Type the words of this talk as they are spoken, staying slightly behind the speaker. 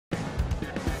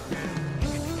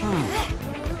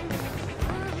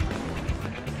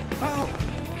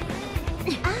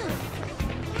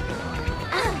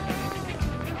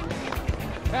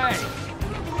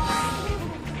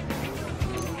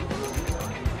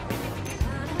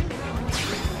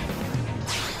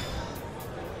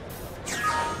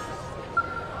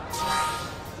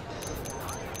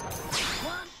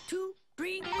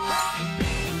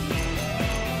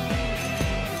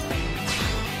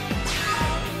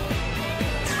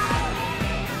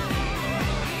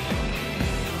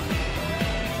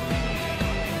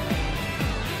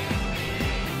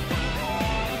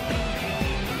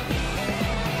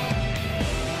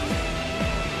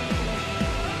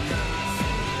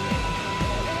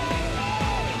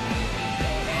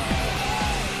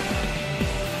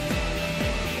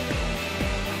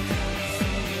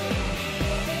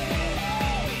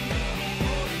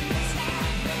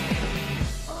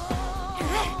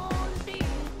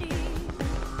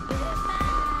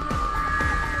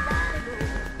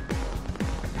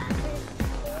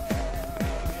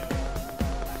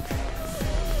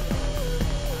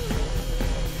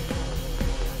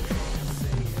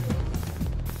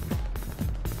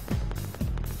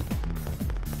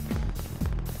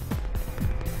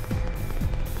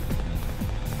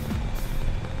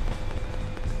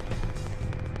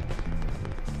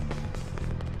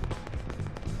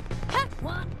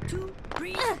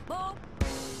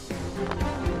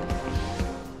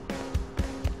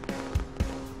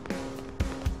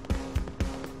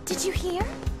Did you hear?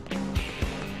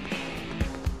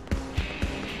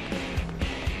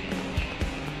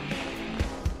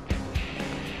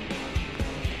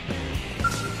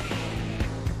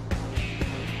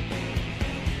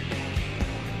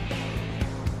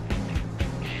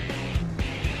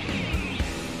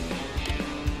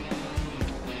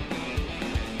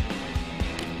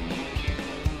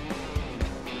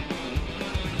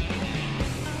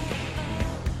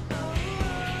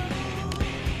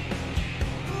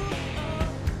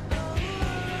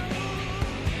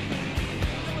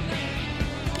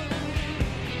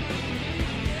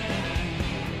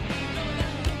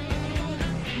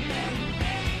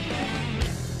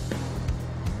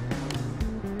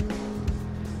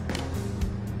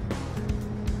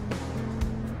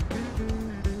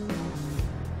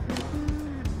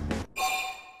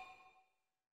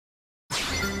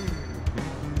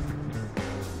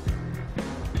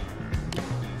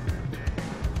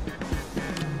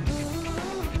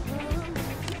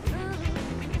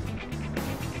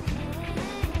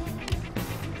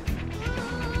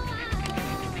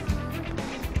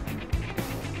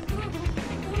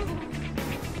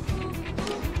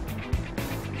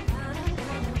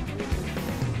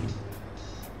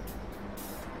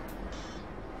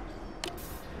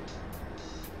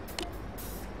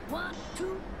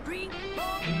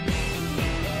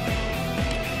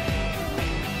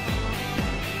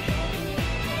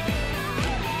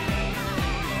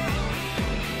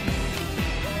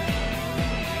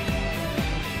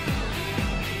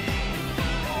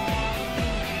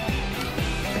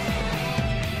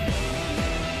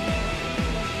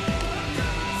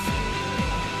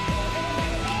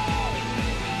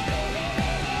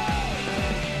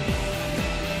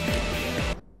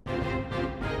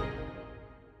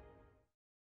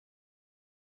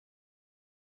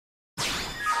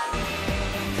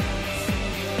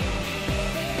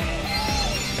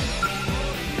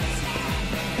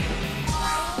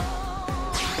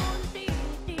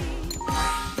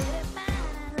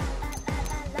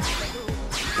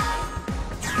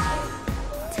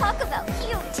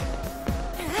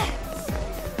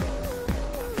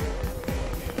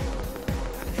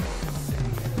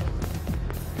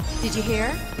 Did you hear?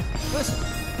 Listen.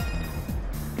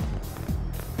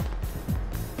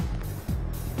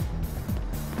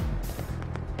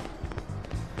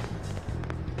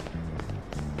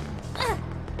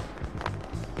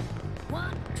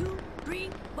 One, two, three,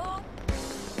 four.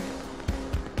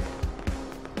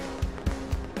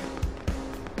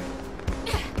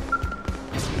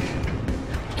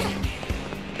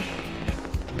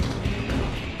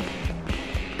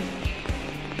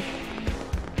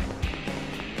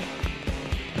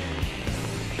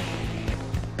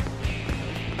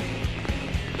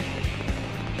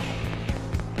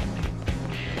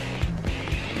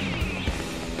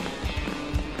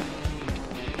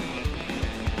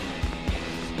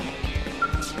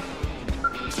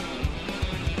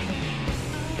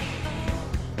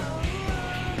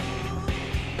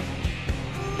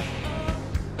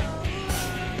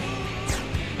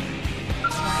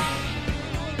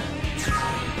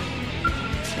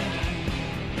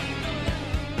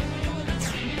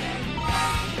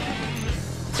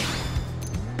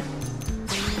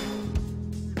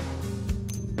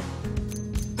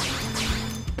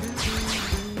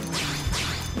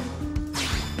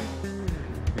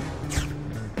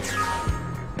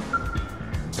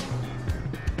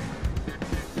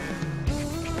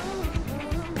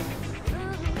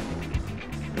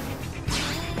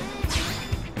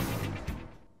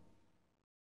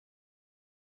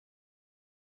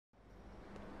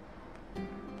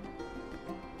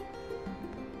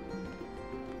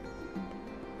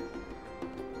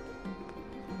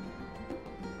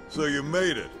 So you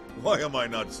made it. Why am I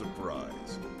not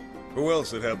surprised? Who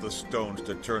else would have the stones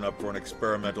to turn up for an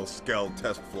experimental Skell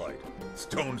test flight?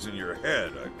 Stones in your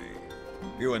head, I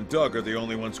mean. You and Doug are the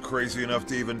only ones crazy enough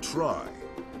to even try.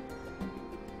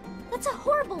 That's a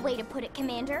horrible way to put it,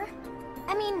 Commander.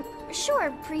 I mean,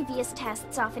 sure, previous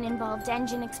tests often involved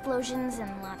engine explosions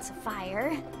and lots of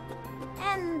fire.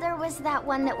 And there was that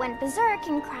one that went berserk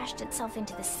and crashed itself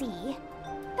into the sea.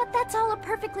 But that's all a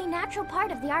perfectly natural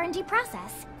part of the R&D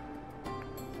process.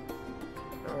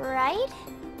 Right?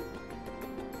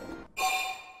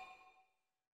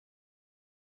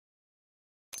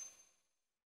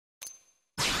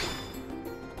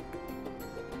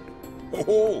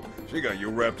 Oh, she got you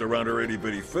wrapped around her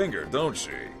itty-bitty finger, don't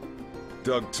she?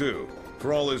 Doug, too.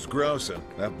 For all his grousing,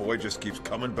 that boy just keeps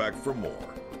coming back for more.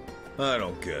 I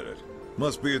don't get it.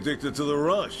 Must be addicted to the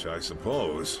rush, I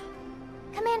suppose.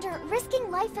 Commander,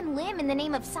 risking life and limb in the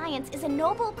name of science is a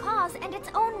noble cause and its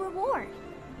own reward.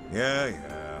 Yeah.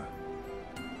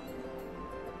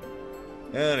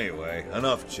 Anyway,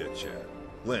 enough chit-chat.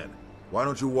 Lynn, why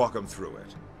don't you walk him through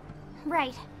it?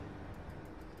 Right.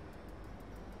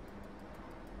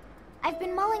 I've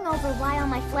been mulling over why all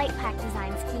my flight pack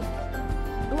designs keep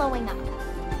blowing up.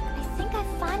 I think I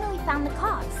finally found the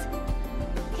cause.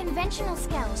 Conventional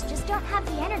Skells just don't have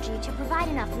the energy to provide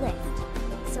enough lift.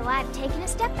 So I've taken a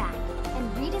step back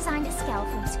and redesigned a Skell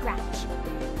from scratch.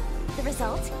 The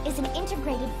result is an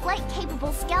integrated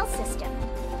flight-capable Skell system,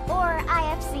 or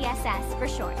IFCSS for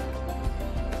short.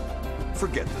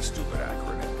 Forget the stupid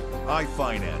acronym. I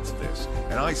financed this,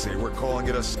 and I say we're calling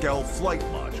it a Skell flight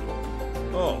module.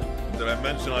 Oh, did I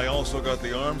mention I also got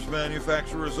the arms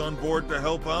manufacturers on board to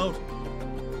help out?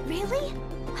 Really?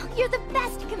 You're the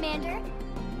best, Commander!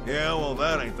 Yeah, well,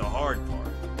 that ain't the hard part.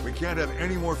 We can't have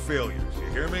any more failures, you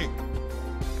hear me?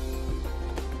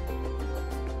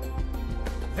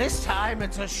 This time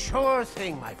it's a sure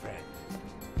thing, my friend.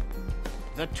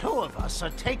 The two of us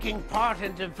are taking part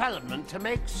in development to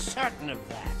make certain of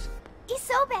that.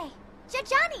 Isobe!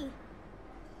 Jajani!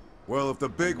 Well, if the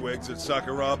bigwigs at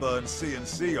Sakuraba and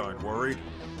CNC aren't worried,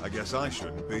 I guess I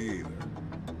shouldn't be either.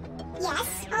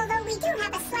 Yes, although we do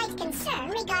have a slight concern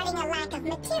regarding a lack of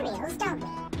materials, don't we?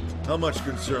 How much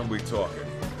concern we talking?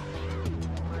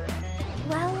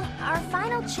 Well, our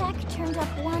final check turned up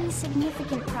one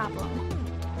significant problem.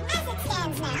 As it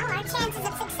stands now, our chances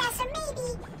of success are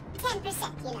maybe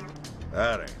 10%, you know.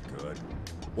 That ain't good.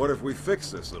 What if we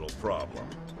fix this little problem?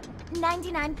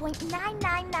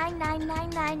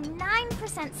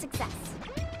 99.9999999% success.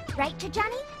 Right,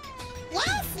 Jajani?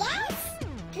 Yes, yes!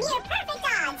 Near perfect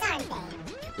odds, aren't they?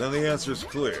 Then the answer's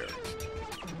clear.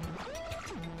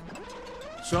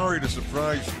 Sorry to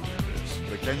surprise you with this,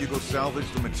 but can you go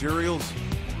salvage the materials?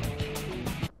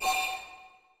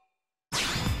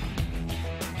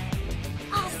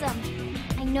 Awesome!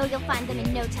 I know you'll find them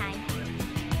in no time.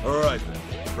 Alright then.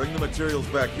 Bring the materials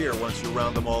back here once you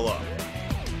round them all up.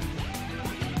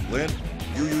 Lynn,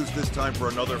 you use this time for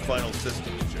another final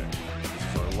systems check. This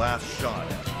is our last shot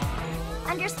at it.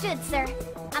 Understood, sir.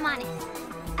 I'm on it.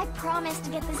 I promise to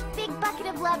get this big bucket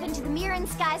of love into the Mirren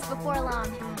skies before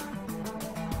long.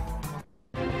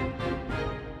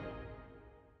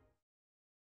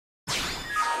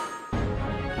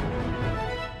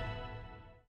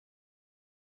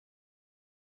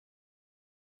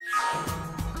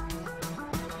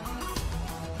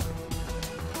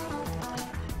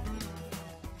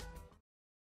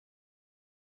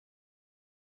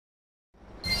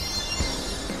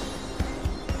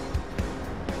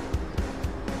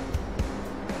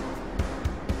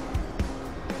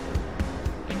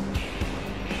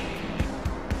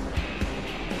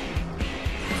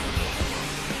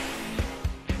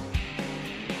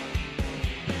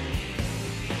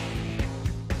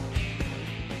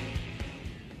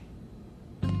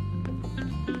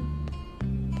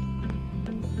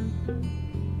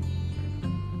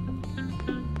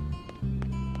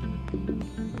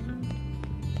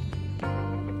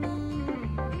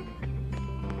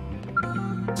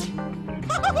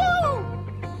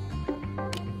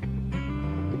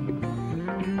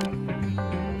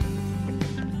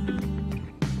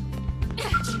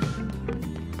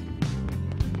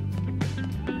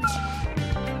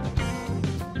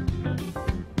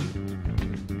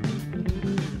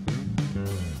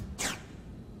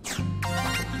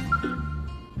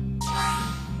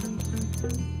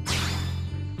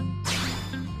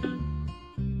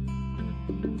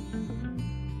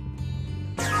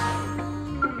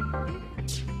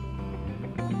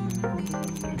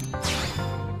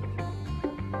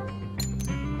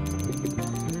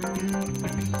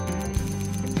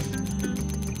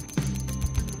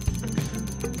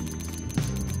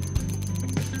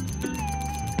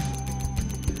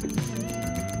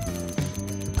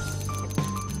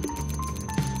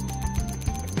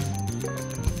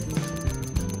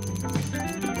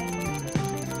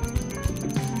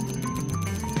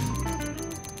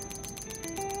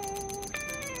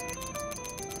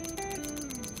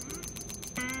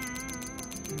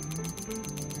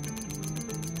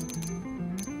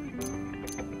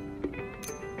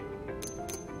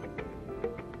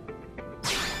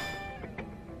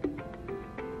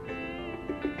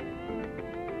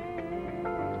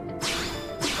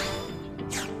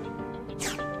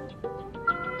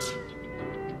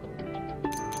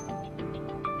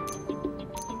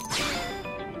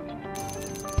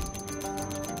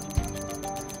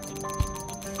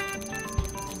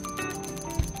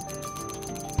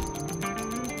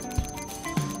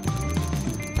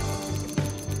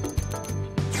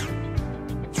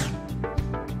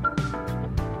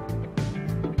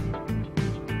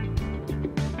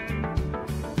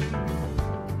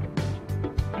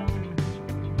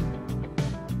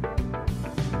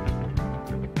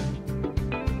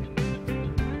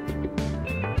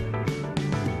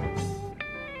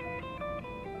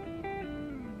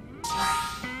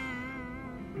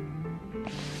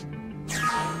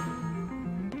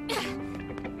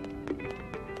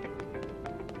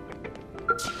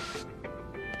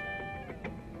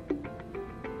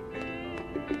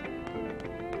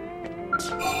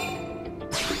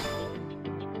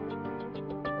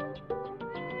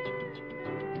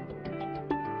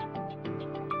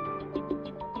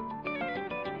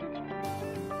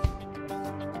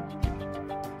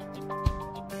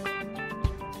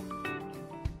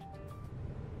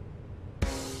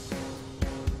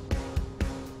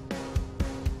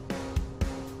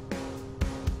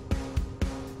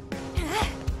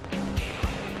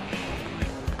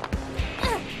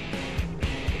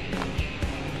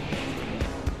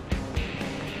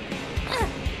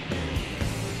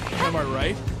 Am I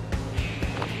right?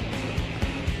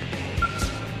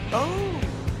 Oh!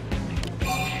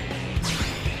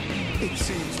 It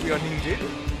seems we are needed.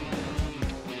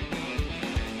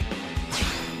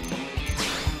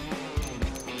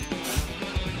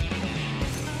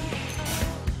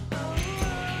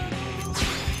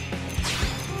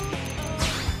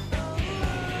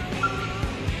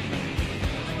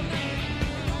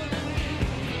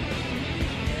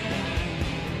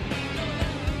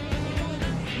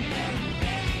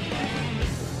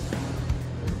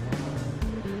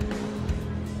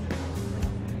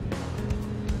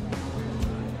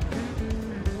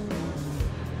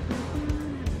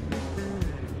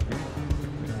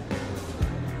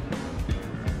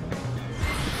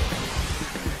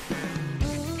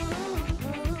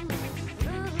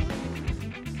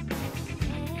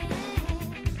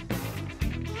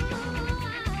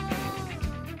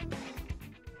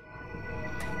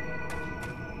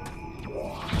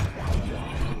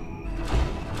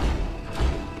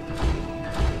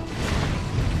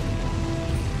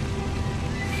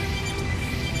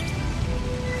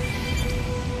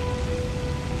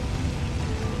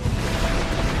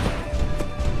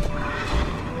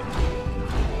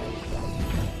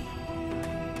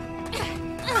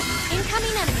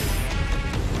 Incoming enemy.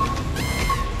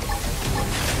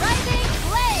 Rising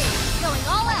blaze, going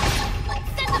all out.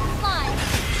 Send them flying.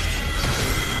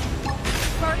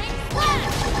 Burning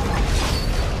flash.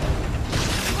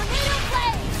 Tornado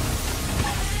blaze.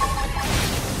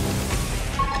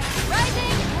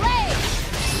 Rising blaze.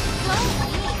 So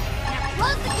neat. Now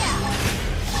close the gap.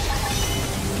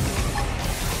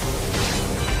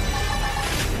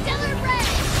 Stellar ray.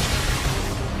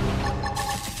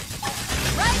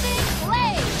 Rising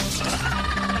blaze.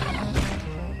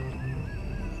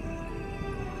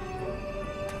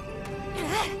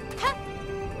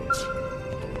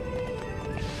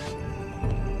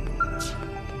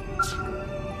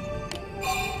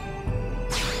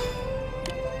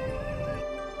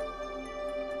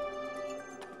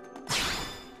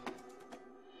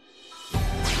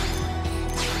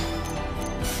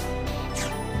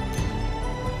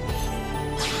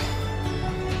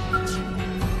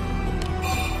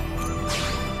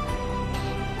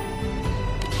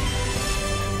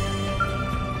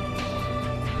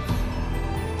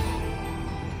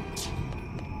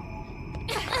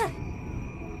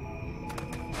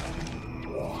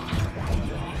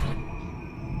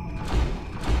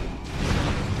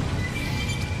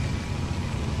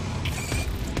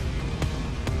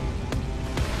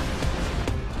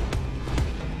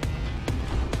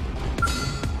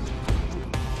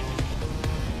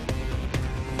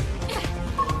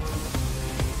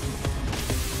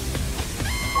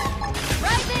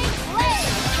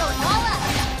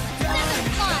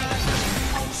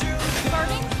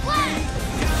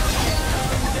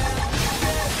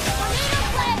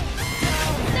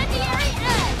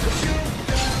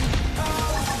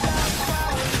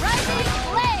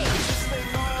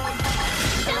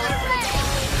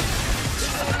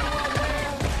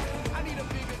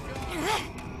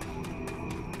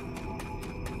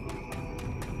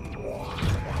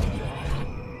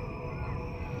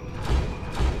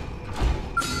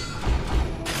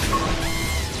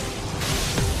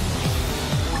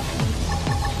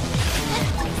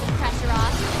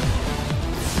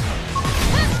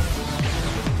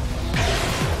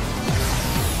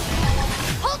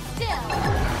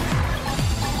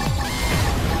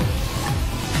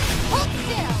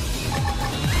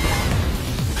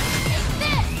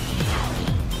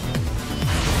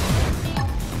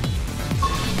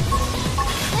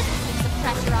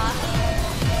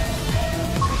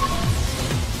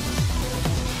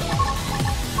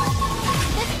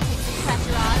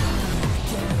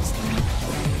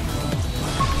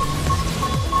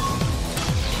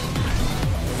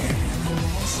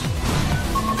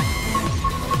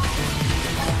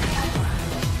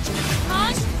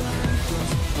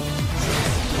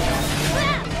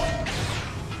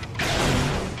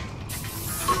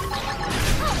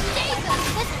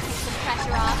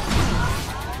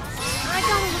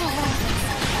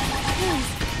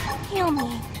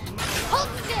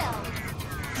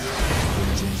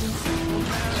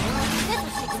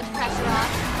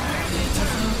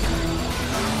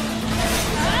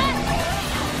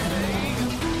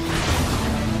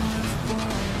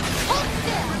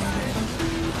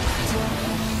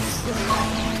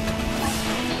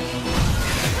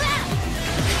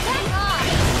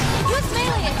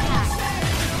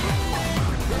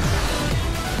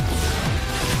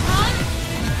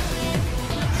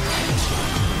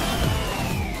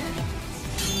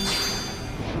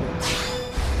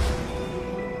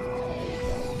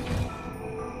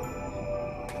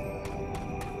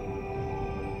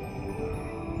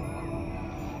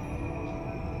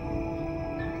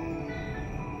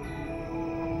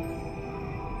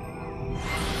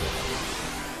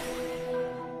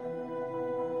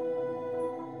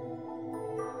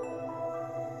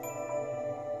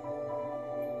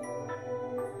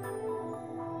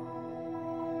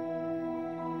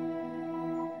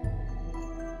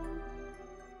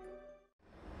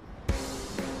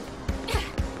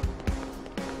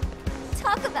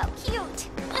 Talk about cute.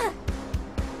 Ugh.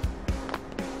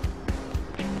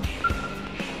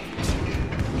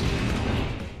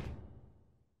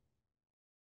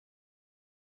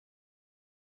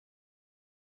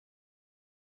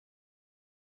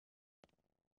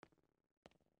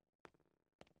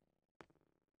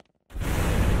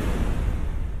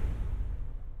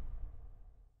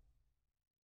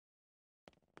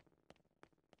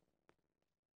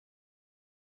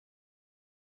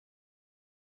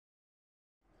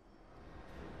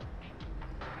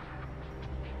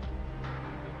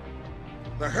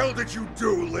 The hell did you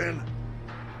do, Lynn?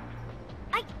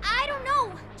 I don't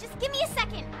know. Just give me a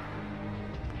second.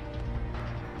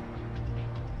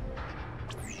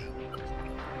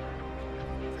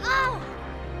 Oh!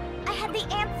 I had the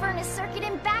amp furnace circuit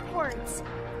in backwards.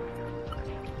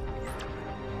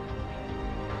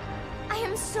 I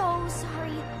am so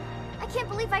sorry. I can't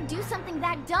believe I'd do something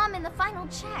that dumb in the final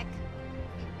check.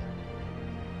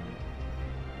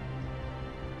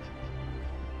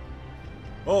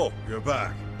 Oh, you're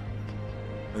back.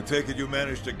 I take it you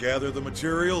managed to gather the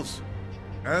materials?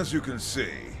 As you can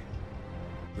see,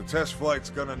 the test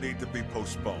flight's gonna need to be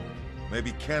postponed.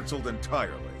 Maybe canceled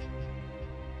entirely.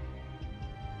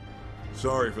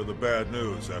 Sorry for the bad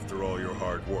news after all your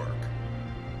hard work.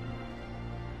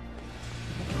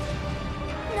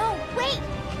 No, wait!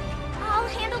 I'll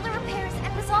handle the repairs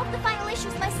and resolve the final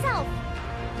issues myself.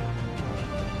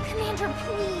 Commander,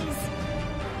 please.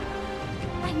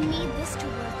 I need this to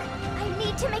work. I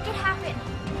need to make it happen.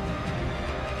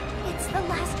 It's the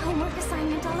last homework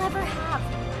assignment I'll ever have.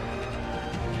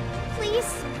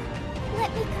 Please,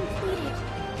 let me complete it.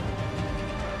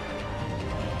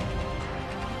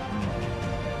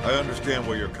 I understand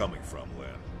where you're coming from, Lynn.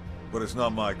 But it's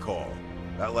not my call.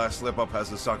 That last slip-up has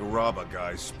the Sakuraba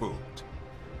guys spooked.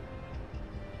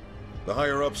 The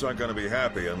higher-ups aren't gonna be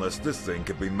happy unless this thing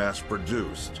can be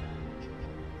mass-produced.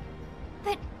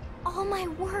 But all my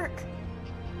work...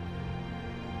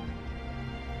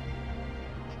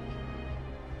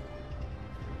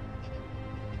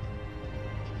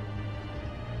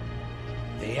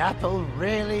 The apple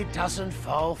really doesn't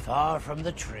fall far from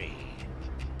the tree.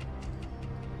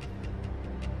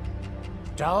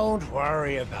 Don't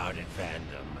worry about it,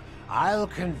 Fandom. I'll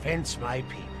convince my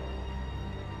people.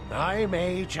 I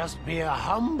may just be a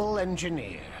humble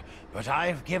engineer, but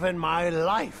I've given my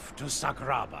life to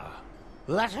Sakuraba.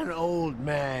 Let an old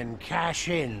man cash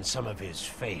in some of his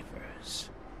favors.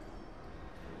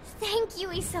 Thank you,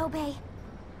 Isobe.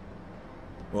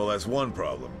 Well, that's one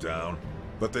problem down.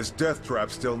 But this death trap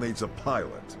still needs a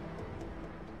pilot.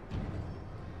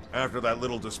 After that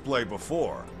little display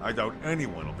before, I doubt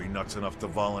anyone will be nuts enough to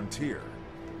volunteer.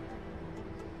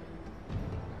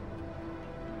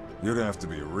 You'd have to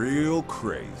be real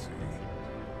crazy.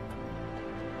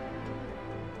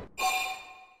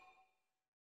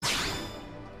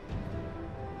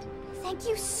 Thank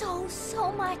you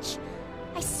so much.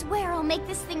 I swear I'll make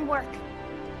this thing work.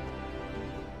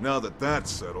 Now that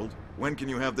that's settled, when can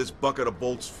you have this bucket of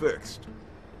bolts fixed?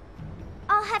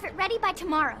 I'll have it ready by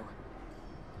tomorrow.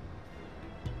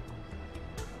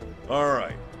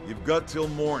 Alright, you've got till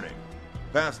morning.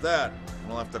 Past that,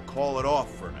 we'll have to call it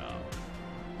off for now.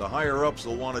 The higher-ups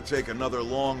will want to take another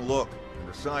long look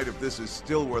and decide if this is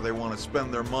still where they want to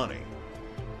spend their money.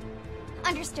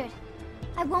 Understood.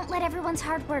 I won't let everyone's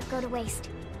hard work go to waste.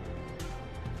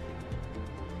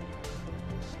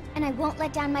 And I won't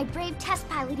let down my brave test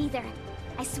pilot either.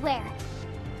 I swear.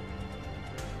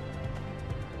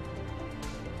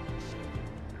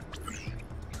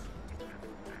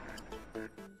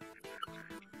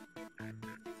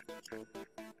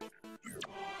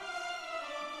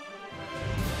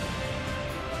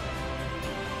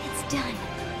 It's done.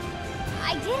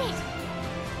 I did it!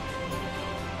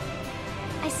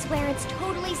 I swear it's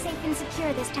totally safe and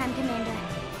secure this time, Commander.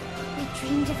 We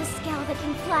dreamed of a Skell that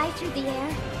can fly through the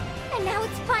air, and now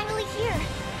it's finally here.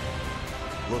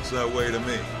 Looks that way to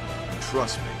me. And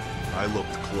trust me, I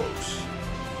looked close.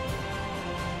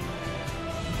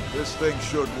 This thing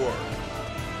should work.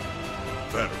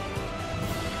 Better.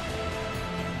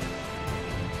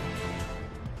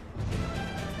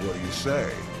 What do you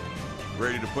say?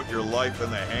 Ready to put your life in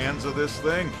the hands of this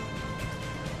thing?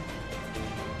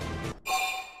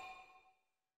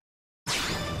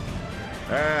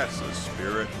 That's the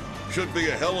spirit. Should be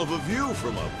a hell of a view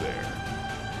from up there.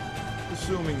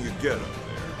 Assuming you get up there.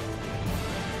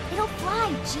 It'll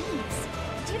fly, jeez.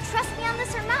 Do you trust me on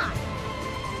this or not?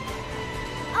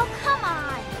 Oh, come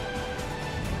on!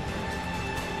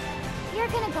 You're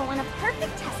gonna go on a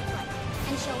perfect test flight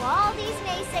and show all these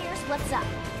naysayers what's up.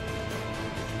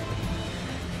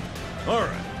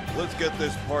 Alright, let's get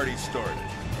this party started.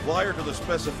 Fly her to the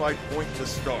specified point to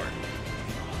start.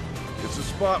 It's a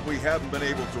spot we haven't been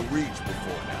able to reach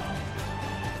before now.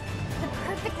 The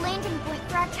perfect landing point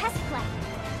for our test flight.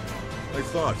 I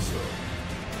thought so.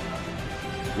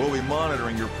 We'll be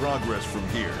monitoring your progress from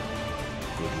here.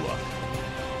 Good luck.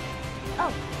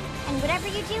 Oh, and whatever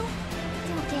you do,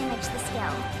 don't damage the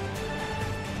Skell.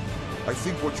 I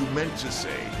think what you meant to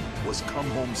say was come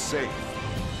home safe.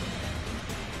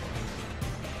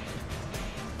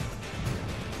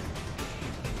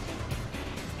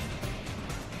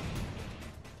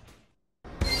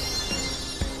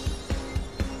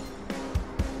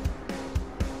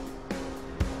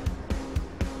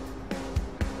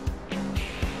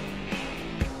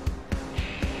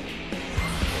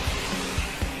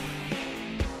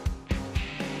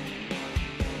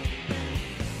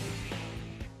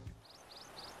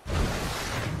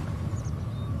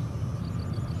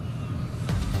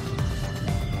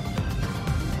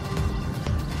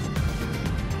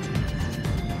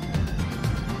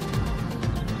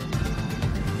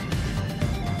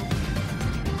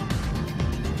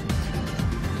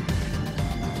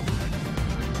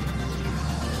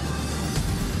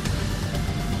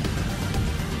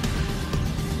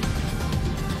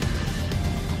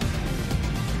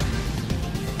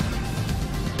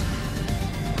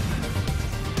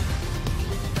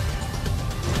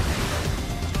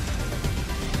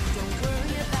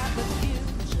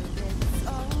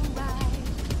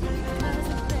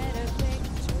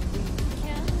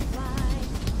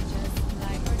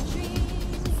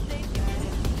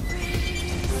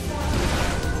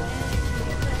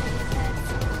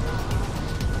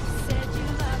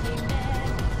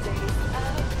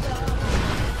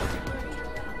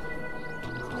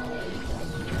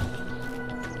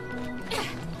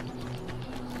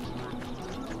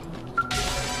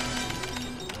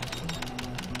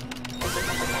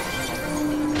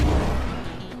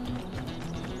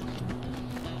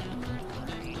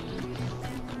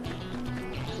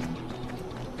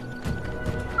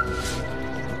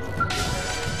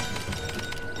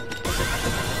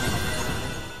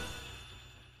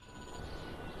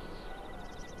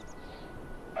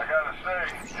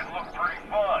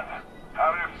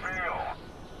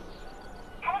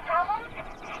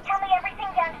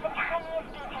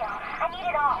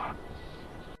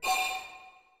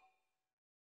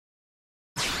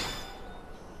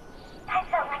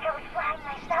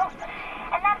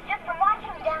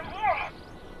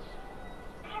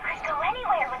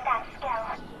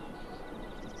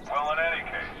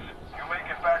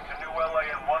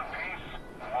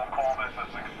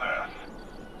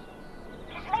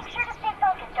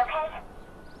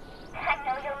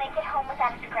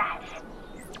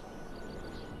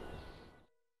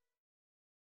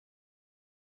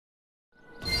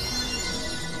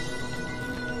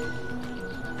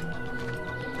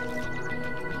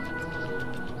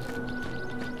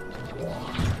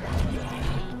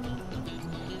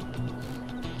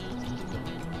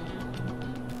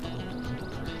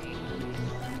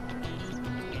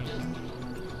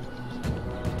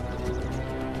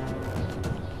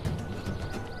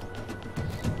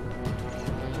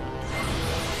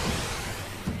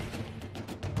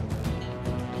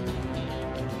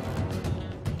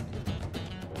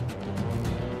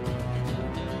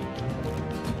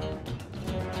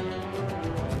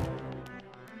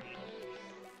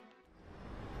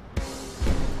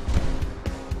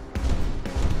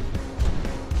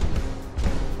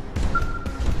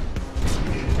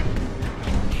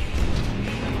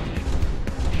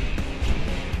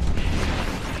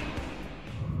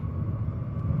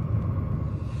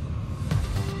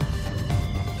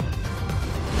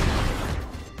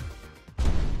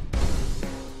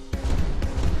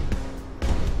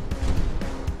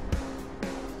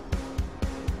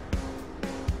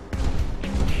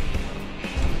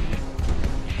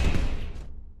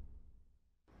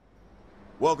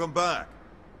 Welcome back.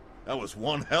 That was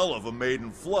one hell of a maiden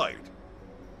flight.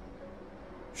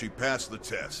 She passed the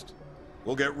test.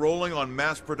 We'll get rolling on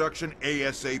mass production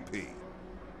ASAP.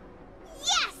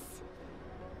 Yes!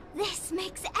 This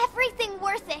makes everything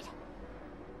worth it.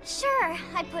 Sure,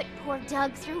 I put poor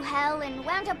Doug through hell and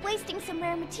wound up wasting some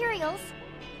rare materials.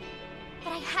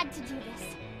 But I had to do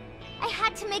this. I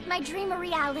had to make my dream a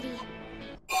reality.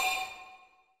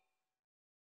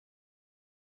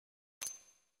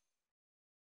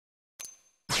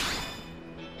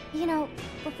 You know,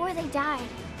 before they died,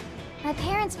 my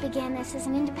parents began this as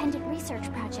an independent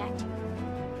research project.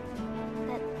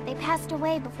 But they passed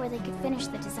away before they could finish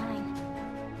the design.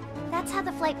 That's how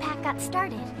the flight pack got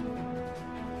started.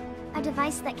 A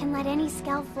device that can let any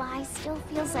Skell fly still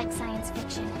feels like science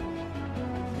fiction.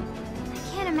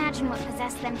 I can't imagine imagine what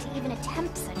possessed them to even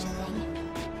attempt such a thing.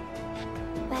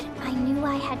 But I knew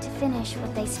I had to finish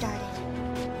what they started.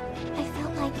 I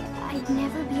felt like I'd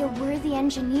never be a worthy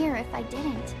engineer if I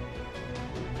didn't.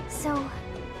 So,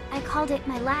 I called it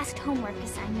my last homework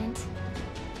assignment.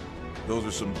 Those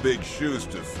are some big shoes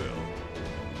to fill.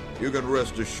 You can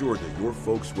rest assured that your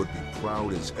folks would be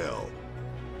proud as hell.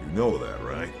 You know that,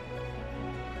 right?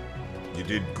 You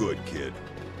did good, kid.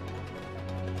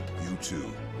 You too.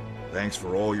 Thanks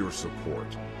for all your support.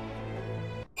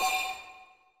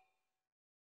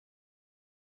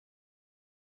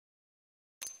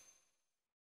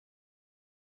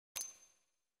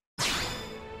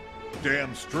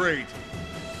 Damn straight.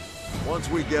 Once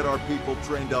we get our people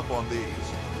trained up on these,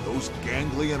 those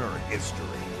ganglion are history.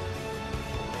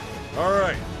 All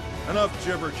right, enough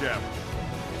jibber-jabber.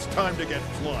 It's time to get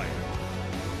flying.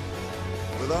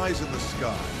 With eyes in the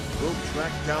sky, we'll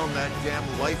track down that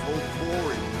damn life-hold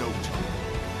core in no time.